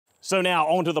So now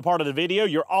on to the part of the video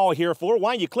you're all here for.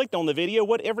 Why you clicked on the video,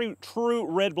 what every true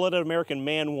red-blooded American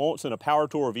man wants in a power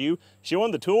tool review,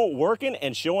 showing the tool working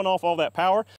and showing off all that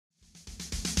power.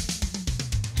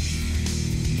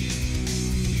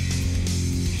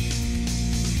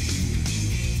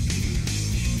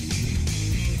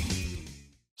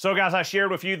 So guys, I shared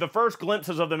with you the first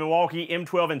glimpses of the Milwaukee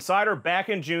M12 Insider back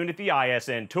in June at the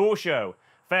ISN Tool Show.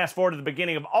 Fast forward to the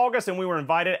beginning of August and we were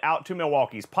invited out to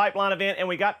Milwaukee's Pipeline event and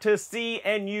we got to see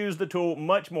and use the tool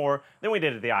much more than we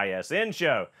did at the ISN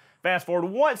show. Fast forward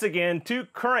once again to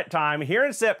current time here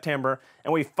in September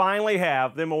and we finally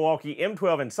have the Milwaukee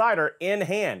M12 Insider in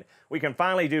hand. We can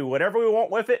finally do whatever we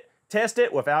want with it, test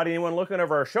it without anyone looking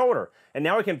over our shoulder. And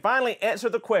now we can finally answer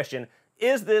the question,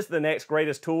 is this the next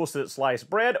greatest tool since sliced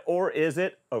bread or is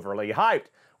it overly hyped?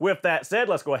 With that said,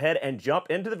 let's go ahead and jump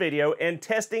into the video and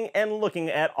testing and looking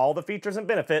at all the features and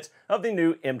benefits of the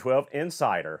new M12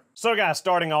 Insider. So guys,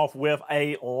 starting off with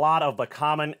a lot of the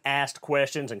common asked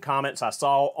questions and comments I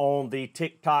saw on the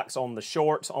TikToks, on the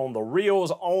shorts, on the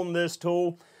reels on this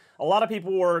tool. A lot of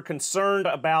people were concerned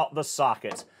about the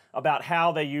sockets, about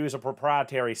how they use a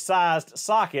proprietary sized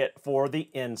socket for the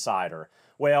Insider.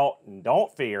 Well,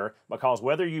 don't fear, because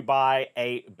whether you buy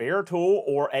a bare tool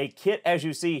or a kit as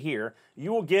you see here,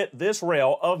 you will get this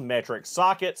rail of metric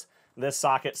sockets. This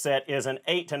socket set is an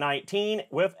 8 to 19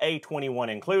 with a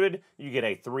 21 included. You get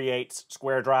a 3/8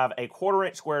 square drive, a 1/4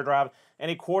 inch square drive,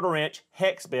 and a 1/4 inch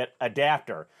hex bit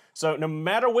adapter. So no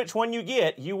matter which one you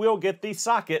get, you will get these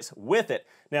sockets with it.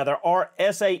 Now there are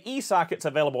SAE sockets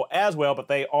available as well, but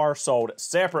they are sold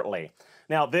separately.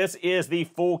 Now this is the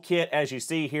full kit as you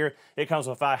see here. It comes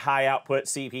with a high output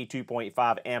CP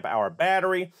 2.5 amp hour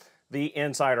battery, the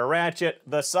Insider ratchet,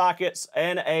 the sockets,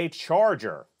 and a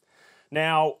charger.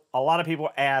 Now a lot of people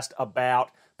asked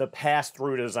about the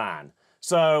pass-through design.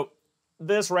 So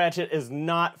this ratchet is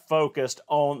not focused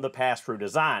on the pass-through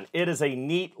design. It is a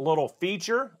neat little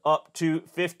feature up to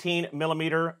 15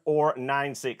 millimeter or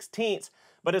 9/16,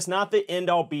 but it's not the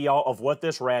end-all be-all of what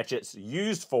this ratchet's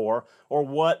used for or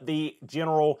what the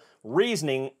general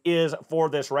reasoning is for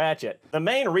this ratchet. The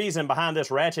main reason behind this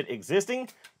ratchet existing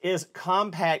is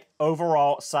compact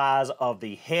overall size of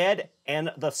the head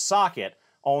and the socket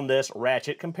on this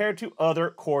ratchet compared to other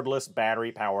cordless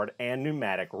battery-powered and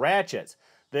pneumatic ratchets.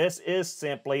 This is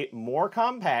simply more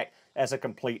compact as a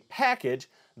complete package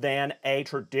than a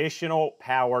traditional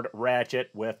powered ratchet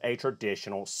with a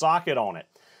traditional socket on it.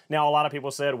 Now, a lot of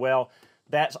people said, well,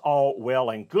 that's all well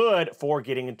and good for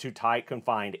getting into tight,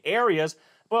 confined areas,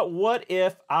 but what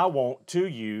if I want to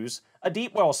use a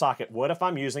deep well socket? What if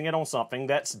I'm using it on something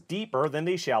that's deeper than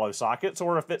these shallow sockets,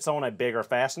 or if it's on a bigger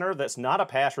fastener that's not a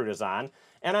pass-through design,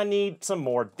 and I need some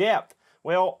more depth?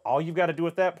 Well, all you've got to do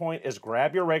at that point is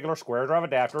grab your regular square drive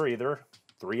adapter, either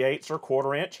 3/8 or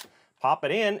 1/4 inch, pop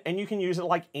it in, and you can use it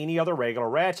like any other regular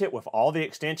ratchet with all the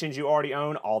extensions you already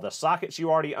own, all the sockets you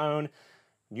already own,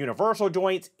 universal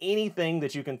joints, anything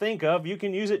that you can think of, you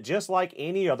can use it just like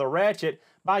any other ratchet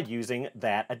by using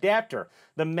that adapter.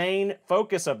 The main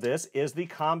focus of this is the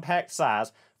compact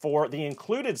size for the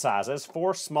included sizes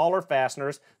for smaller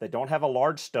fasteners that don't have a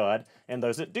large stud, and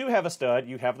those that do have a stud,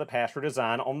 you have the pass-through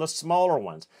design on the smaller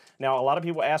ones. Now, a lot of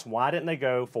people ask, why didn't they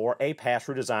go for a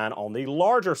pass-through design on the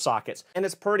larger sockets? And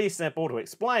it's pretty simple to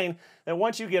explain that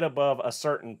once you get above a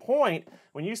certain point,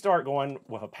 when you start going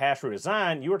with a pass-through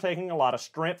design, you are taking a lot of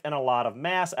strength and a lot of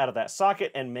mass out of that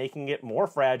socket and making it more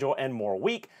fragile and more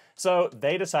weak. So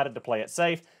they decided to play it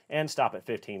safe and stop at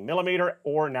 15 millimeter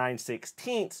or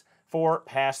 9/16 for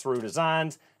pass-through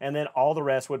designs, and then all the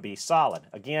rest would be solid.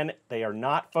 Again, they are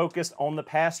not focused on the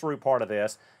pass-through part of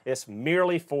this. It's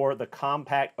merely for the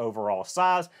compact overall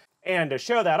size. And to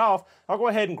show that off, I'll go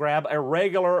ahead and grab a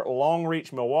regular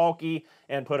long-reach Milwaukee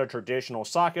and put a traditional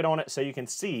socket on it so you can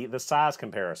see the size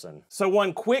comparison. So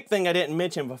one quick thing I didn't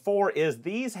mention before is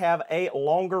these have a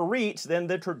longer reach than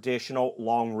the traditional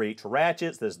long-reach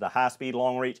ratchets. This is the high-speed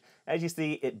long-reach. As you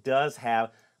see, it does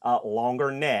have a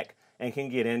longer neck and can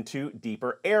get into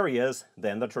deeper areas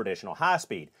than the traditional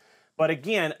high-speed. But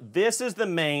again, this is the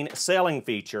main selling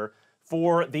feature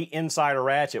for the Insider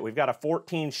ratchet. We've got a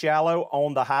 14 shallow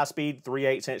on the high-speed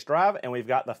 3/8 inch drive, and we've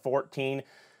got the 14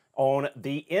 on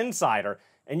the Insider.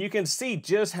 And you can see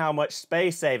just how much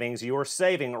space savings you are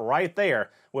saving right there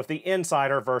with the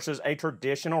Insider versus a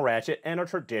traditional ratchet and a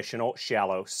traditional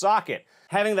shallow socket.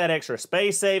 Having that extra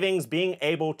space savings, being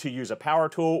able to use a power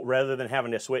tool rather than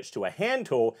having to switch to a hand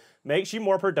tool, makes you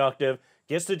more productive,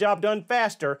 gets the job done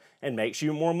faster, and makes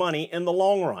you more money in the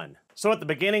long run. So at the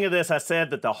beginning of this, I said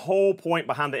that the whole point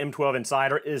behind the M12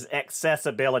 Insider is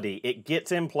accessibility. It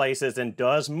gets in places and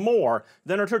does more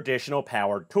than a traditional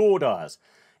powered tool does.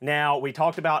 Now, we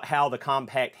talked about how the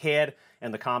compact head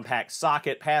and the compact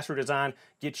socket pass-through design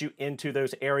gets you into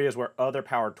those areas where other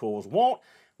power tools won't.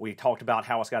 We talked about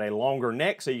how it's got a longer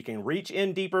neck so you can reach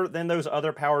in deeper than those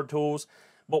other power tools.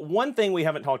 But one thing we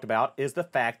haven't talked about is the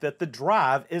fact that the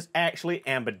drive is actually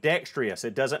ambidextrous.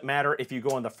 It doesn't matter if you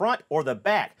go in the front or the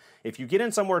back. If you get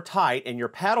in somewhere tight and your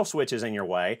paddle switch is in your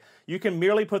way, you can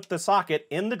merely put the socket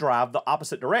in the drive the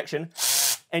opposite direction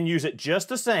and use it just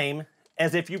the same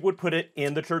as if you would put it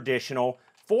in the traditional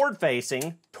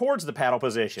forward-facing towards the paddle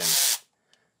position.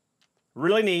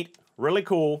 Really neat, really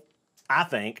cool, I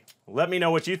think. Let me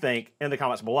know what you think in the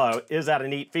comments below. Is that a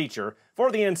neat feature for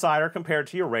the Insider compared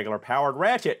to your regular powered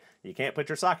Ratchet? You can't put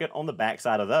your socket on the back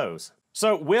side of those.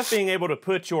 So with being able to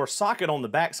put your socket on the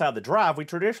back side of the drive, we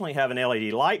traditionally have an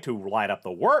LED light to light up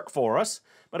the work for us.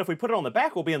 But if we put it on the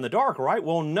back, we'll be in the dark, right?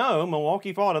 Well, no,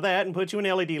 Milwaukee thought of that and put you an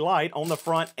LED light on the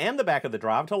front and the back of the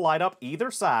drive to light up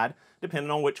either side,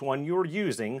 depending on which one you're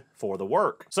using for the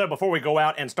work. So before we go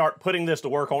out and start putting this to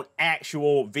work on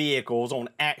actual vehicles, on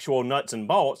actual nuts and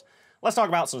bolts, let's talk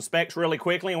about some specs really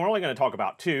quickly, and we're only going to talk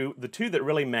about the two that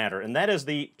really matter, and that is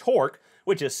the torque,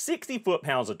 which is 60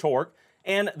 foot-pounds of torque,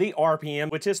 and the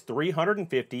RPM, which is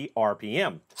 350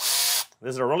 RPM.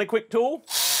 This is a really quick tool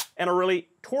and a really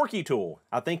torquey tool.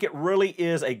 I think it really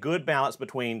is a good balance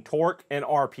between torque and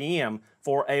RPM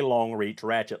for a long-reach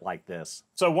ratchet like this.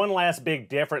 So one last big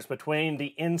difference between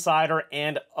the Insider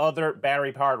and other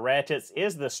battery-powered ratchets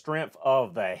is the strength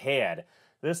of the head.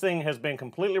 This thing has been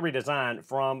completely redesigned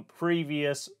from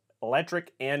previous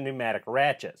electric and pneumatic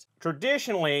ratchets.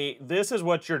 Traditionally, this is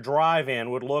what your drive-in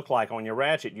would look like on your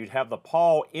ratchet. You'd have the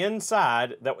pawl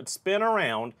inside that would spin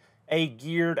around a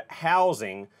geared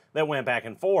housing that went back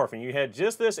and forth, and you had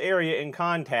just this area in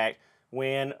contact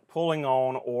when pulling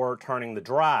on or turning the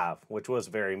drive, which was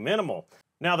very minimal.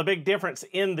 Now, the big difference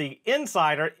in the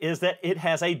Insider is that it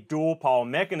has a dual pawl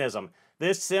mechanism.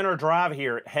 This center drive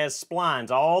here has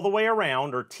splines all the way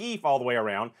around, or teeth all the way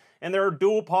around, and there are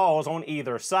dual pawls on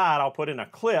either side. I'll put in a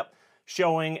clip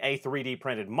showing a 3D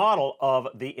printed model of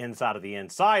the inside of the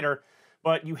Insider,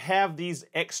 but you have these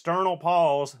external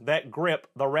pawls that grip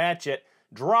the ratchet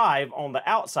drive on the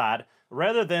outside,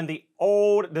 rather than the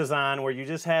old design where you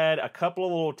just had a couple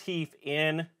of little teeth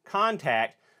in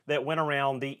contact that went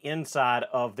around the inside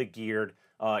of the geared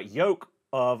yoke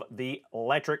of the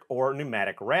electric or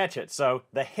pneumatic ratchet. So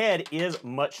the head is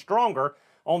much stronger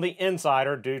on the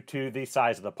Insider due to the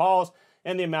size of the paws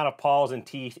and the amount of paws and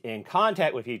teeth in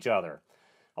contact with each other.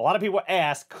 A lot of people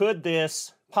ask, could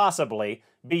this possibly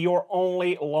be your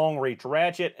only long-reach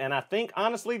ratchet? And I think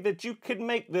honestly that you could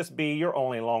make this be your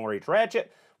only long-reach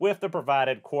ratchet with the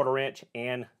provided 1/4 inch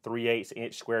and 3/8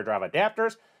 inch square drive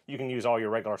adapters. You can use all your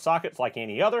regular sockets like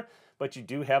any other, but you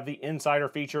do have the Insider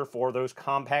feature for those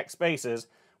compact spaces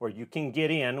where you can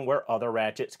get in where other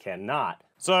ratchets cannot.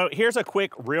 So here's a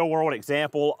quick real-world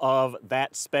example of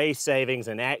that space savings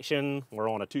in action. We're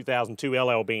on a 2002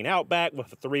 LL Bean Outback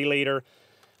with a 3-liter.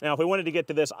 Now, if we wanted to get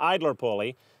to this idler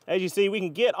pulley, as you see, we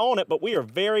can get on it, but we are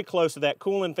very close to that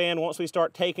cooling fan. Once we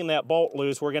start taking that bolt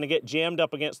loose, we're going to get jammed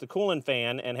up against the cooling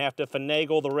fan and have to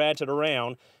finagle the ratchet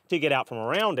around to get out from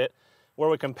around it. Where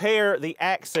we compare the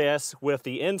access with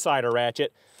the Insider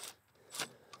ratchet,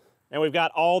 and we've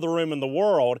got all the room in the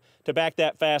world to back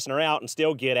that fastener out and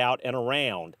still get out and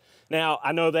around. Now,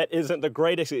 I know that isn't the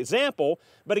greatest example,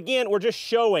 but again, we're just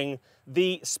showing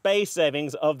the space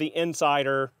savings of the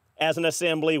Insider as an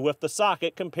assembly with the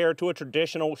socket compared to a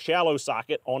traditional shallow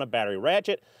socket on a battery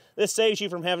ratchet. This saves you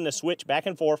from having to switch back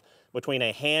and forth between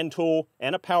a hand tool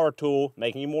and a power tool,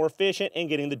 making you more efficient and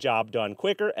getting the job done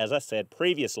quicker, as I said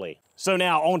previously. So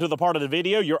now on to the part of the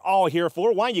video you're all here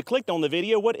for, why you clicked on the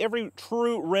video, what every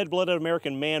true red-blooded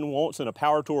American man wants in a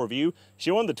power tool review,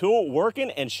 showing the tool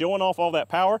working and showing off all that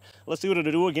power. Let's see what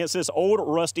it'll do against this old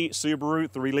rusty Subaru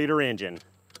 3-liter engine.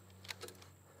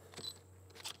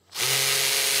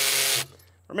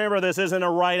 Remember, this isn't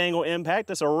a right angle impact,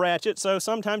 it's a ratchet, so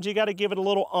sometimes you gotta give it a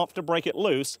little oomph to break it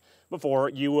loose before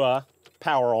you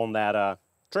power on that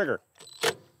trigger.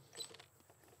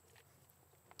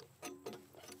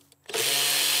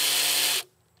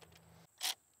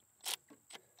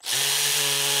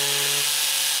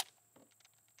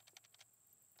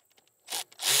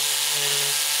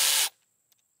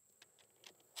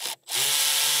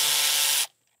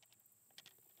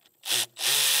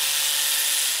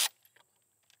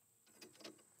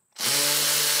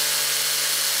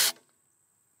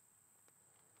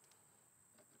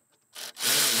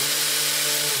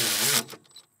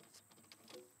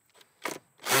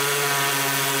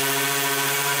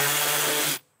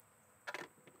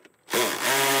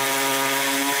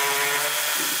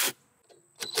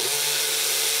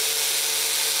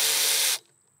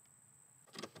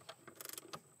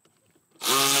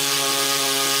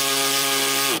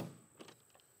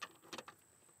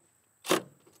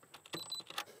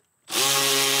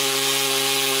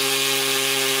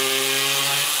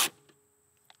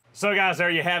 So guys, there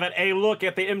you have it. A look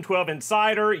at the M12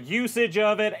 Insider, usage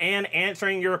of it, and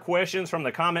answering your questions from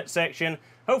the comment section.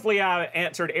 Hopefully I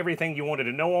answered everything you wanted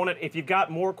to know on it. If you've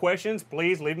got more questions,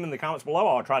 please leave them in the comments below.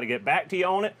 I'll try to get back to you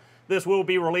on it. This will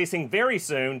be releasing very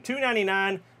soon.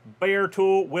 $2.99 bare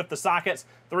tool with the sockets,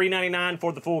 $3.99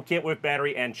 for the full kit with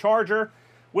battery and charger.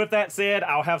 With that said,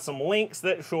 I'll have some links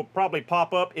that will probably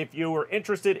pop up if you are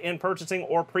interested in purchasing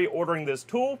or pre-ordering this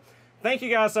tool. Thank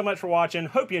you guys so much for watching.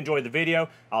 Hope you enjoyed the video.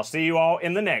 I'll see you all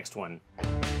in the next one.